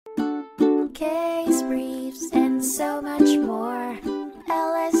case briefs, and so much more.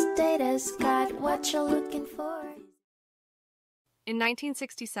 LSData's got what you're looking for. In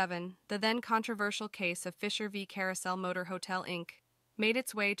 1967, the then controversial case of Fisher v. Carrousel Motor Hotel, Inc. made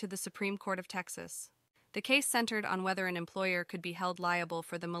its way to the Supreme Court of Texas. The case centered on whether an employer could be held liable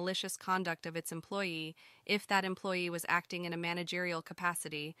for the malicious conduct of its employee if that employee was acting in a managerial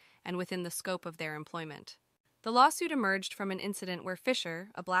capacity and within the scope of their employment. The lawsuit emerged from an incident where Fisher,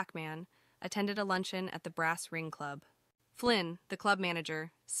 a black man, attended a luncheon at the Brass Ring Club. Flynn, the club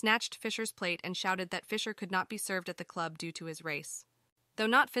manager, snatched Fisher's plate and shouted that Fisher could not be served at the club due to his race. Though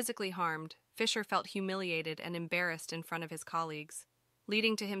not physically harmed, Fisher felt humiliated and embarrassed in front of his colleagues,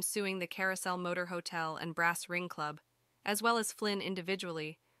 leading to him suing the Carrousel Motor Hotel and Brass Ring Club, as well as Flynn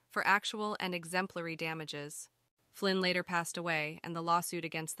individually, for actual and exemplary damages. Flynn later passed away, and the lawsuit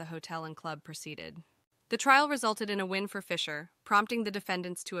against the hotel and club proceeded. The trial resulted in a win for Fisher, prompting the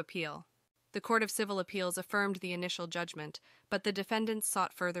defendants to appeal. The Court of Civil Appeals affirmed the initial judgment, but the defendants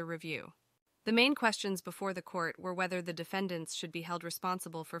sought further review. The main questions before the court were whether the defendants should be held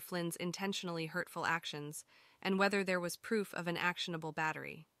responsible for Flynn's intentionally hurtful actions, and whether there was proof of an actionable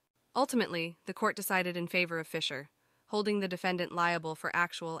battery. Ultimately, the court decided in favor of Fisher, holding the defendant liable for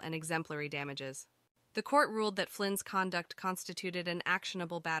actual and exemplary damages. The court ruled that Flynn's conduct constituted an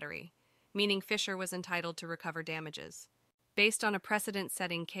actionable battery, meaning Fisher was entitled to recover damages. Based on a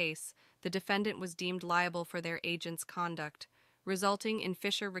precedent-setting case, the defendant was deemed liable for their agent's conduct, resulting in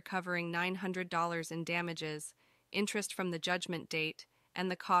Fisher recovering $900 in damages, interest from the judgment date,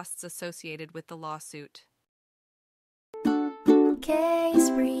 and the costs associated with the lawsuit. Case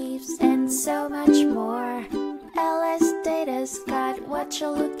briefs, and so much more. LSData's got what you're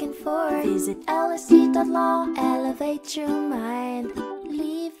looking for. Visit lsd.law, elevate your mind.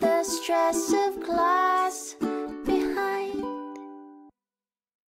 Leave the stress of class.